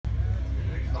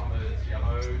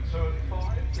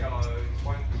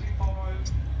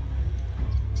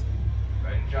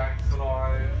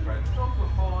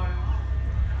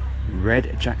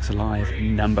Red Jacks Alive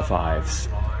number 5s.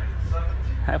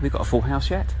 Have we got a full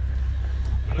house yet?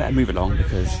 I better move along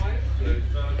because,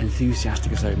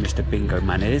 enthusiastic as though Mr. Bingo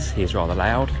Man is, he is rather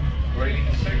loud.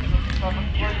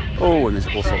 Oh, and there's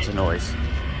all sorts of noise.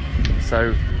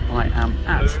 So I am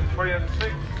at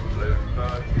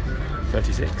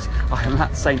 36. I am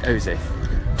at St. Osyth,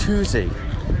 Toosie,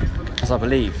 as I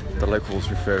believe the locals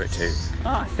refer it to.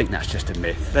 I think that's just a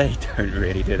myth. They don't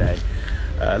really, do they?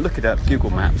 Look it up, Google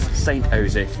Maps, St.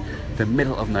 Osyth, the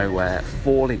middle of nowhere,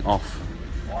 falling off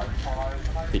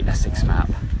the Essex map.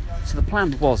 So the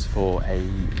plan was for a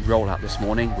rollout this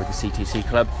morning with the CTC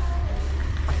club.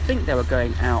 I think they were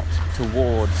going out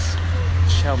towards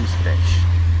Chelmsford-ish.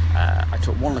 I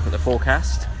took one look at the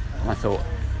forecast and I thought,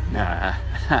 nah,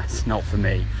 that's not for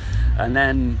me. And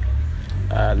then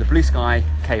the blue sky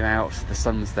came out, the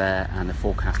sun's there, and the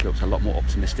forecast looked a lot more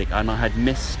optimistic, and I had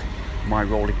missed my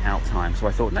rolling out time. So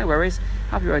I thought, no worries,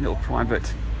 have your own little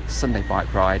private Sunday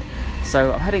bike ride.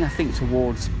 So I'm heading, I think,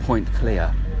 towards Point Clear,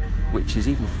 which is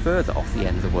even further off the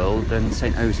end of the world than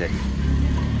St. Osyth.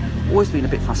 Always been a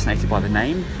bit fascinated by the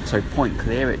name. So Point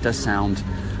Clear, it does sound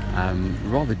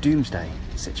rather doomsday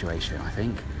situation, I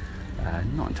think.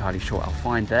 Not entirely sure what I'll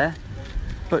find there,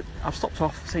 but I've stopped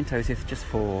off St. Osyth just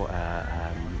for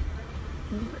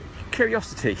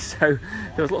curiosity. So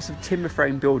there was lots of timber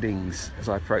frame buildings as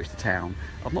I approached the town.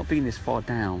 I've not been this far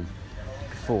down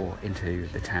before into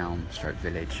the town stroke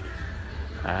village,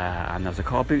 and there was a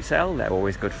car boot sale. They're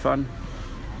always good fun.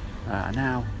 And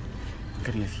now I'm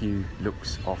getting a few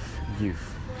looks off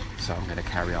youth, so I'm going to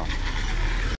carry on.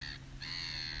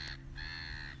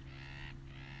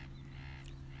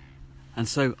 And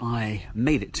so I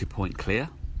made it to Point Clear,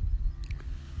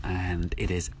 and it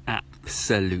is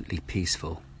absolutely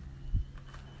peaceful.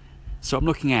 So I'm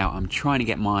looking out, I'm trying to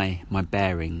get my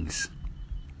bearings,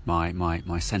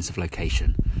 my sense of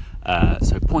location.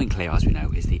 So Point Clear, as we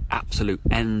know, is the absolute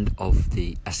end of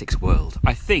the Essex world.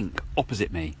 I think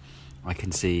opposite me I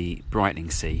can see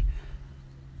Brightlingsea.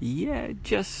 Yeah, it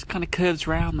just kind of curves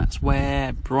round. That's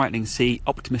where Brightlingsea,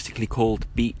 optimistically called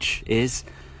beach, is.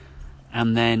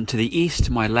 And then to the east,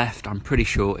 to my left, I'm pretty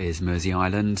sure is Mersey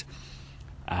Island.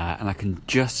 And I can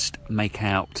just make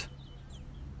out,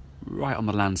 right on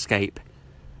the landscape,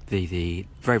 the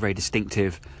very, very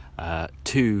distinctive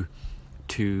two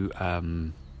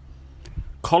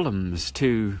columns,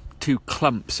 two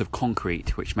clumps of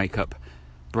concrete which make up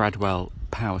Bradwell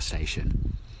Power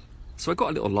Station. So I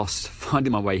got a little lost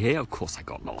finding my way here. Of course I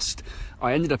got lost.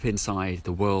 I ended up inside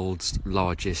the world's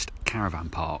largest caravan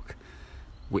park,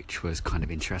 which was kind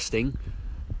of interesting.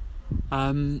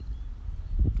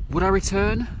 Would I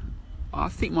return? I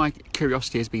think my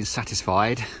curiosity has been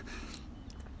satisfied.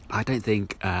 I don't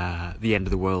think the end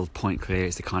of the world, Point Clear,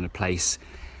 is the kind of place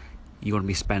you want to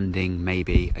be spending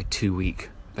maybe a 2-week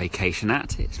vacation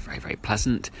at. It's very, very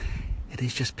pleasant. It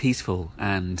is just peaceful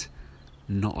and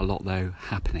not a lot, though,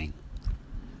 happening.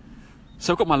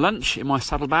 So I've got my lunch in my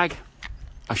saddlebag.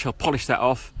 I shall polish that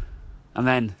off and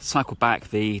then cycle back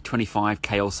the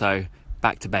 25k or so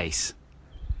back to base.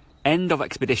 End of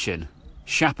expedition.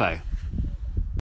 Chapeau.